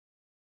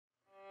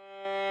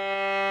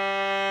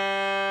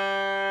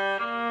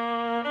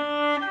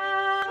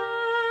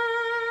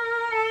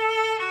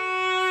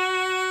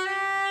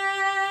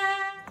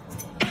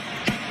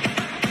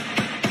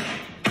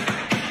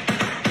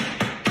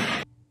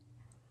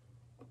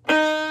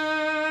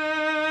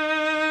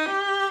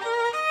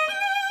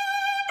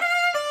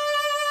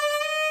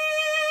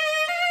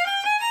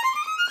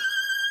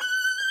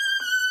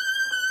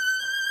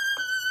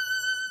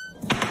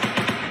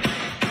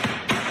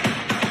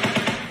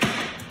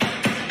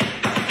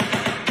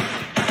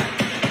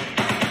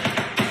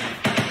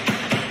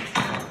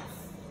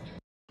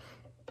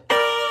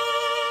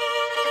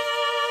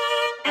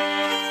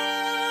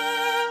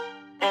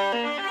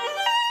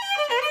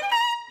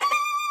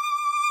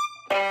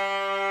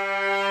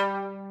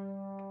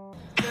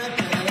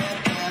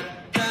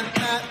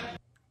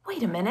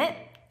Wait a minute.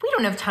 We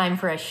don't have time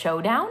for a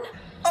showdown.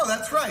 Oh,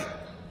 that's right.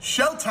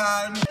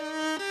 Showtime!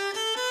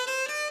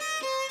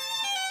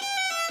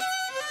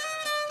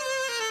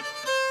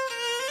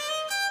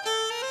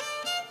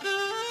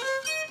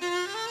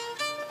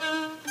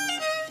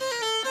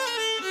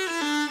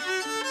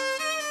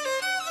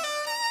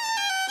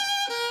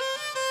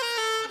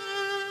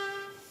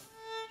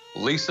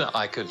 Lisa,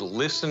 I could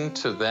listen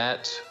to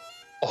that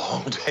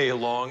all day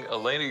long.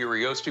 Elena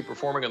Urioste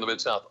performing on the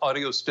Mid-South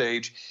Audio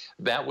Stage.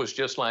 That was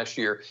just last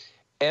year.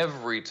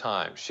 Every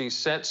time she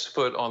sets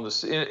foot on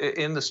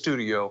in the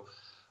studio,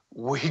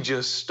 we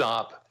just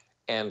stop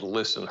and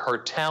listen. Her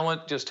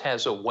talent just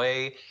has a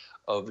way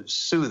of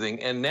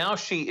soothing, and now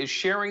she is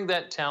sharing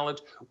that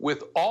talent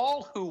with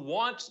all who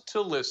want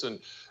to listen.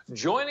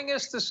 Joining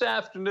us this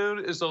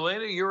afternoon is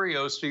Elena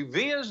Urioste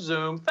via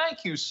Zoom.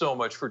 Thank you so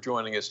much for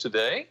joining us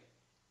today.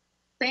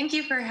 Thank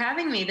you for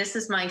having me. This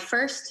is my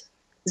first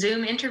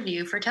Zoom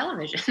interview for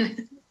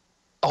television.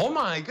 Oh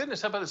my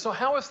goodness, how about this? So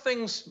how have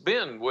things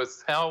been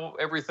with how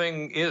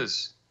everything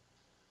is?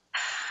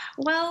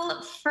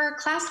 Well, for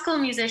classical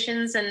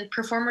musicians and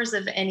performers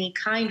of any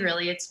kind,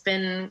 really, it's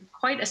been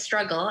quite a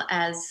struggle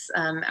as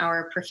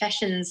our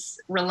professions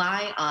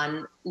rely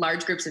on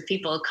large groups of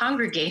people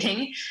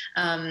congregating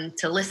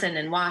to listen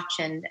and watch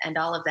and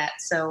all of that.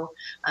 So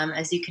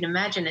as you can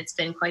imagine, it's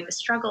been quite a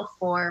struggle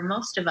for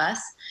most of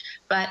us.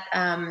 But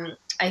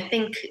I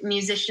think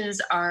musicians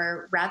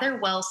are rather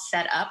well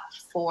set up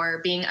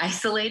for being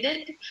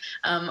isolated.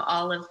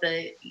 All of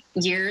the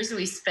years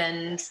we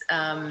spend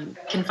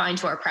confined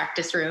to our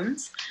practice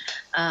rooms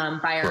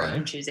by our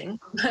own choosing,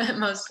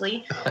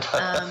 mostly.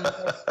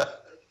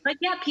 But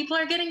yeah, people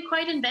are getting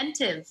quite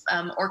inventive.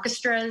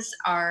 Orchestras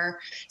are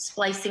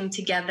splicing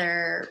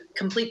together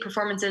complete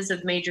performances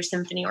of major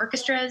symphony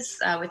orchestras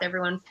with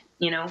everyone,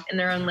 in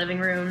their own living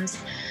rooms.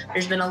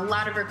 There's been a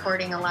lot of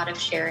recording, a lot of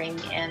sharing,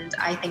 and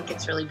I think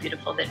it's really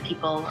beautiful that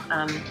people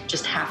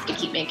just have to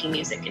keep making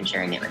music and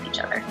sharing it with each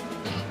other.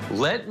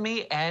 Let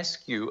me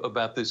ask you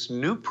about this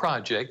new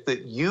project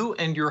that you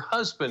and your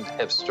husband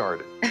have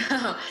started.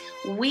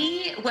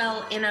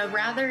 Well, in a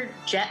rather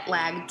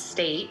jet-lagged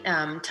state,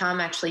 Tom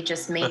actually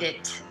just made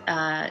it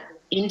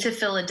into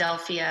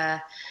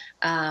Philadelphia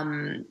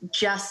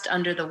just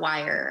under the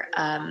wire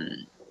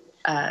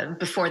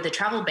before the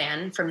travel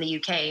ban from the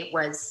UK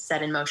was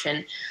set in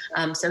motion.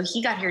 So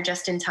he got here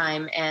just in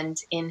time, and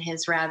in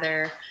his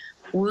rather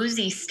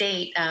woozy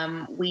state,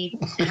 we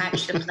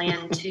hatched a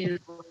plan to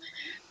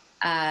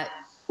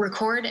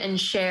record and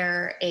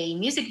share a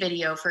music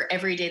video for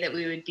every day that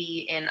we would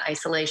be in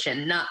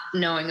isolation, not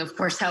knowing, of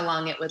course, how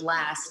long it would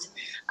last.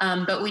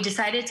 But we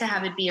decided to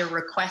have it be a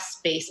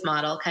request-based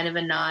model, kind of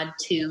a nod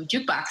to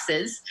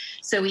jukeboxes.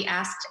 So we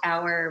asked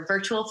our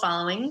virtual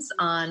followings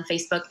on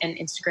Facebook and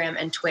Instagram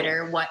and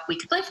Twitter what we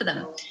could play for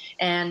them.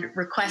 And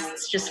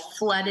requests just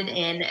flooded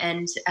in,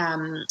 and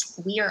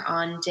we are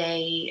on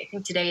day, I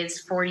think today is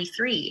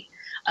 43,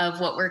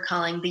 of what we're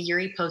calling the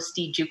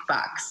Urioste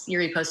jukebox.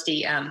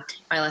 Urioste,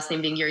 my last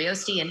name being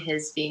Urioste and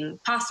his being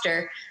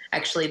Poster.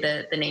 Actually,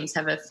 the names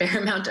have a fair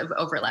amount of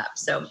overlap.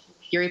 So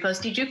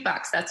Urioste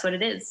jukebox, that's what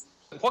it is.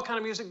 What kind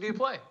of music do you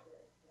play?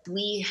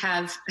 We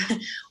had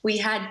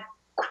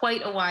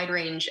quite a wide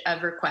range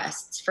of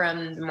requests,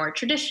 from the more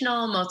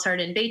traditional Mozart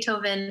and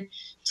Beethoven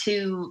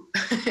to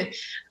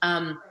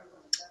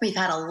we've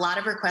had a lot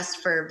of requests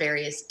for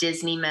various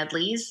Disney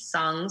medleys,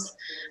 songs,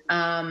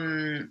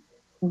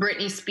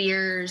 Britney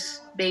Spears,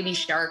 Baby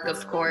Shark,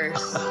 of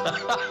course.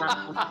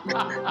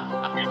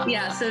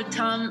 Yeah, so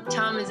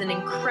Tom is an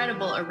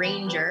incredible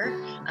arranger.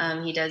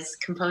 He does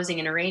composing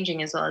and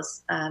arranging as well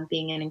as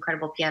being an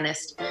incredible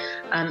pianist.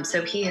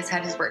 So he has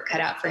had his work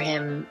cut out for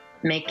him,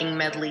 making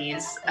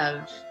medleys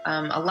of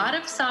a lot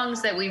of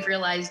songs that we've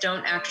realized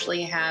don't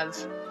actually have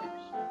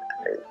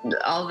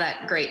all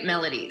that great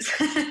melodies.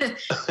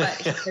 But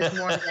he has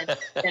more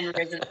than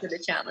risen to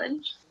the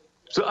challenge.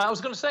 So I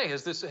was going to say,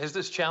 has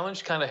this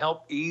challenge kind of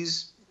helped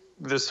ease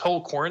this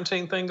whole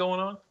quarantine thing going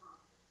on?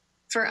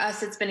 For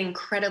us, it's been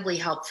incredibly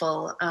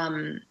helpful.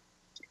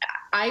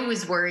 I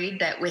was worried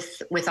that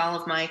with all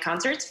of my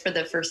concerts for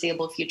the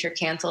foreseeable future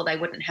canceled, I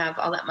wouldn't have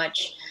all that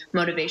much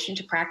motivation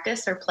to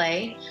practice or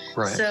play.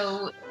 Right.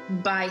 So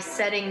by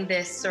setting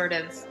this sort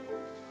of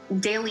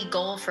daily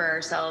goal for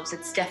ourselves,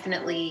 it's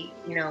definitely,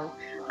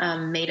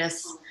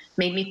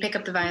 made me pick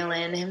up the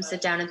violin, him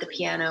sit down at the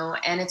piano,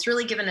 and it's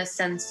really given a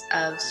sense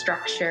of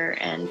structure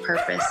and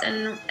purpose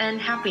and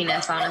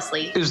happiness,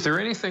 honestly. Is there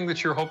anything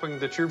that you're hoping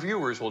that your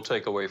viewers will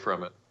take away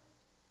from it?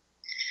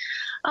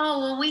 Oh,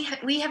 well,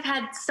 we have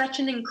had such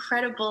an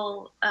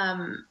incredible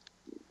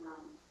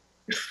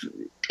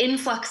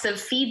influx of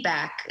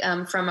feedback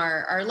from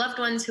our loved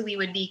ones who we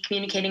would be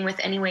communicating with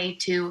anyway,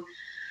 to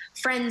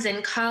friends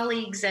and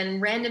colleagues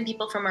and random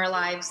people from our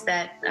lives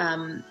that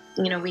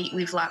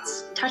we've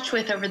lost touch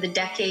with over the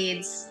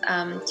decades,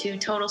 to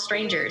total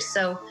strangers.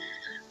 So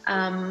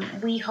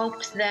we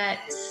hoped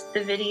that the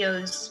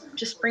videos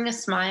just bring a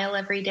smile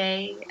every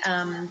day.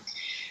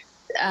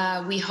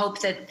 we hope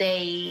that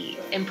they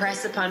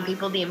impress upon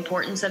people the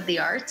importance of the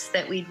arts,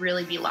 that we'd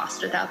really be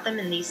lost without them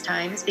in these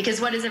times.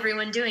 Because what is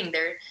everyone doing?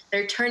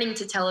 They're turning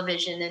to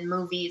television and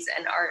movies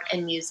and art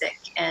and music,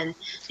 and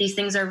these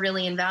things are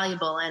really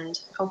invaluable. And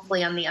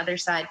hopefully on the other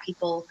side,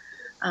 people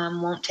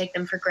won't take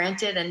them for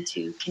granted, and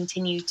to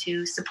continue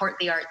to support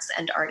the arts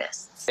and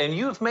artists. And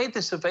you have made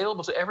this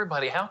available to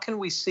everybody. How can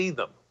we see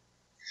them?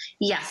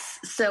 Yes.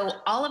 So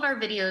all of our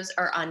videos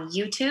are on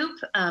YouTube.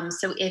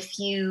 So if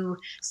you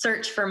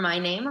search for my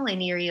name,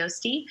 Elena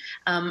Urioste,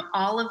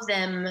 all of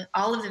the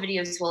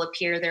videos will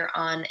appear. They're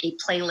on a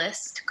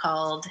playlist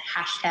called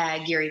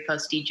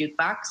 #Urioste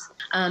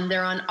Jukebox.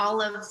 They're on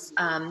all of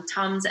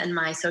Tom's and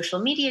my social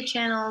media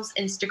channels,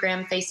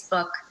 Instagram,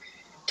 Facebook,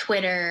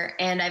 Twitter,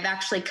 and I've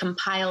actually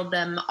compiled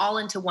them all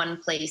into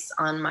one place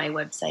on my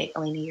website,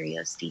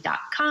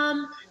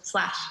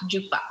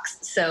 elenaurioste.com/jukebox.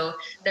 So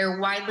they're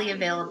widely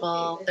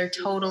available. They're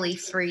totally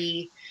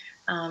free.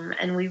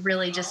 And we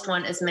really just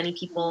want as many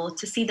people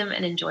to see them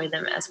and enjoy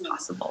them as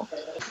possible.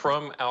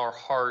 From our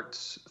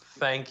hearts,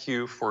 thank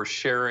you for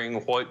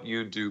sharing what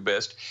you do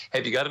best.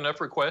 Have you got enough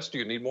requests? Do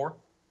you need more?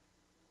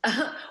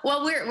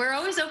 Well, we're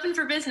always open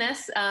for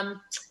business,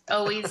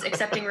 always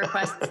accepting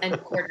requests and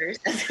quarters,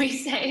 as we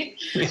say.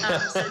 So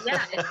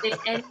yeah,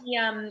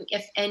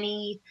 if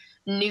any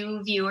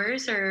new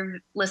viewers or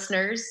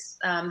listeners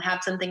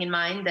have something in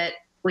mind that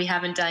we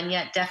haven't done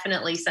yet,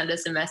 definitely send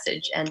us a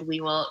message and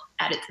we will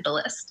add it to the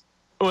list.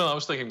 Well, I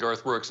was thinking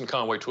Garth Brooks and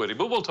Conway Twitty,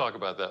 but we'll talk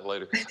about that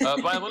later.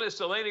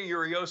 Violinist Elena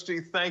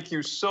Urioste, thank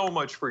you so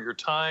much for your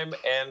time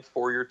and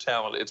for your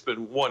talent. It's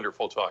been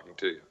wonderful talking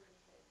to you.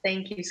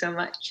 Thank you so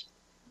much.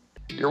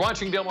 You're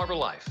watching Delmarva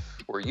Life,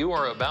 where you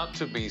are about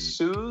to be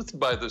soothed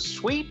by the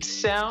sweet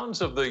sounds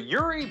of the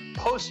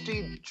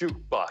Urioste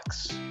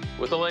Jukebox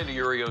with Elena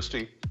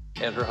Urioste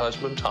and her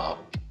husband, Tom.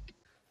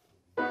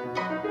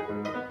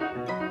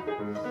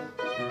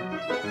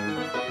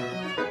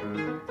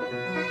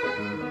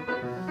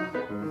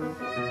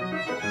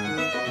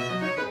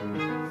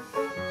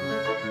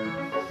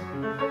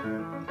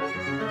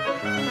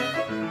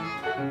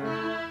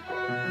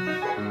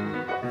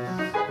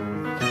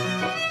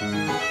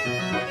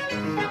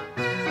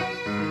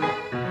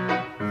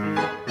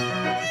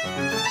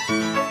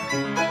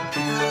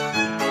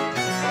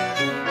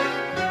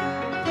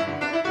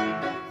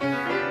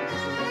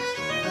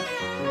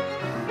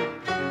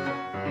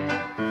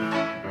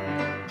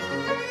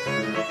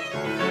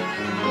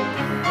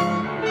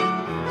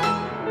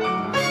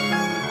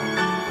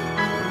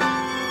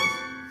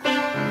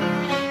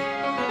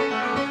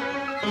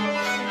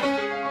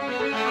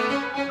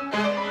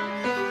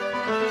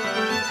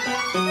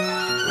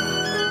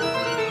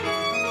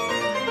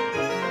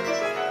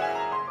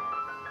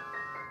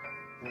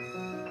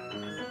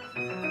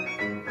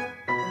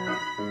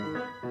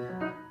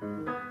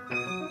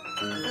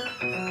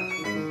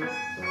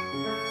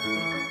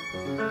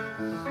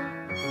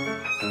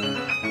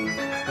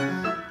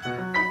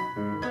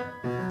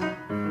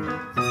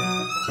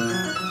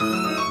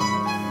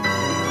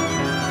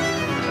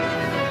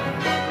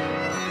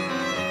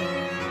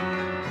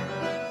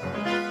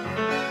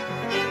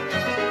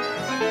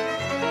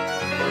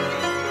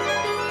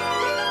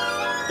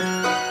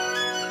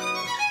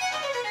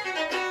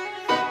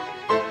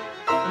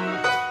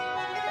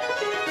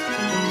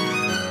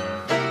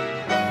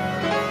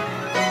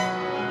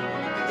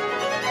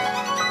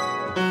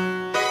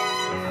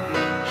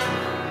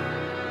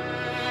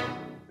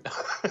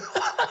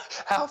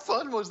 How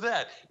fun was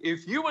that?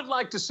 If you would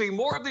like to see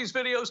more of these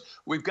videos,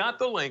 we've got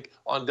the link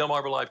on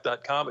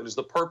delmarvalife.com. It is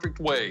the perfect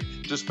way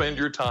to spend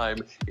your time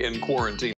in quarantine.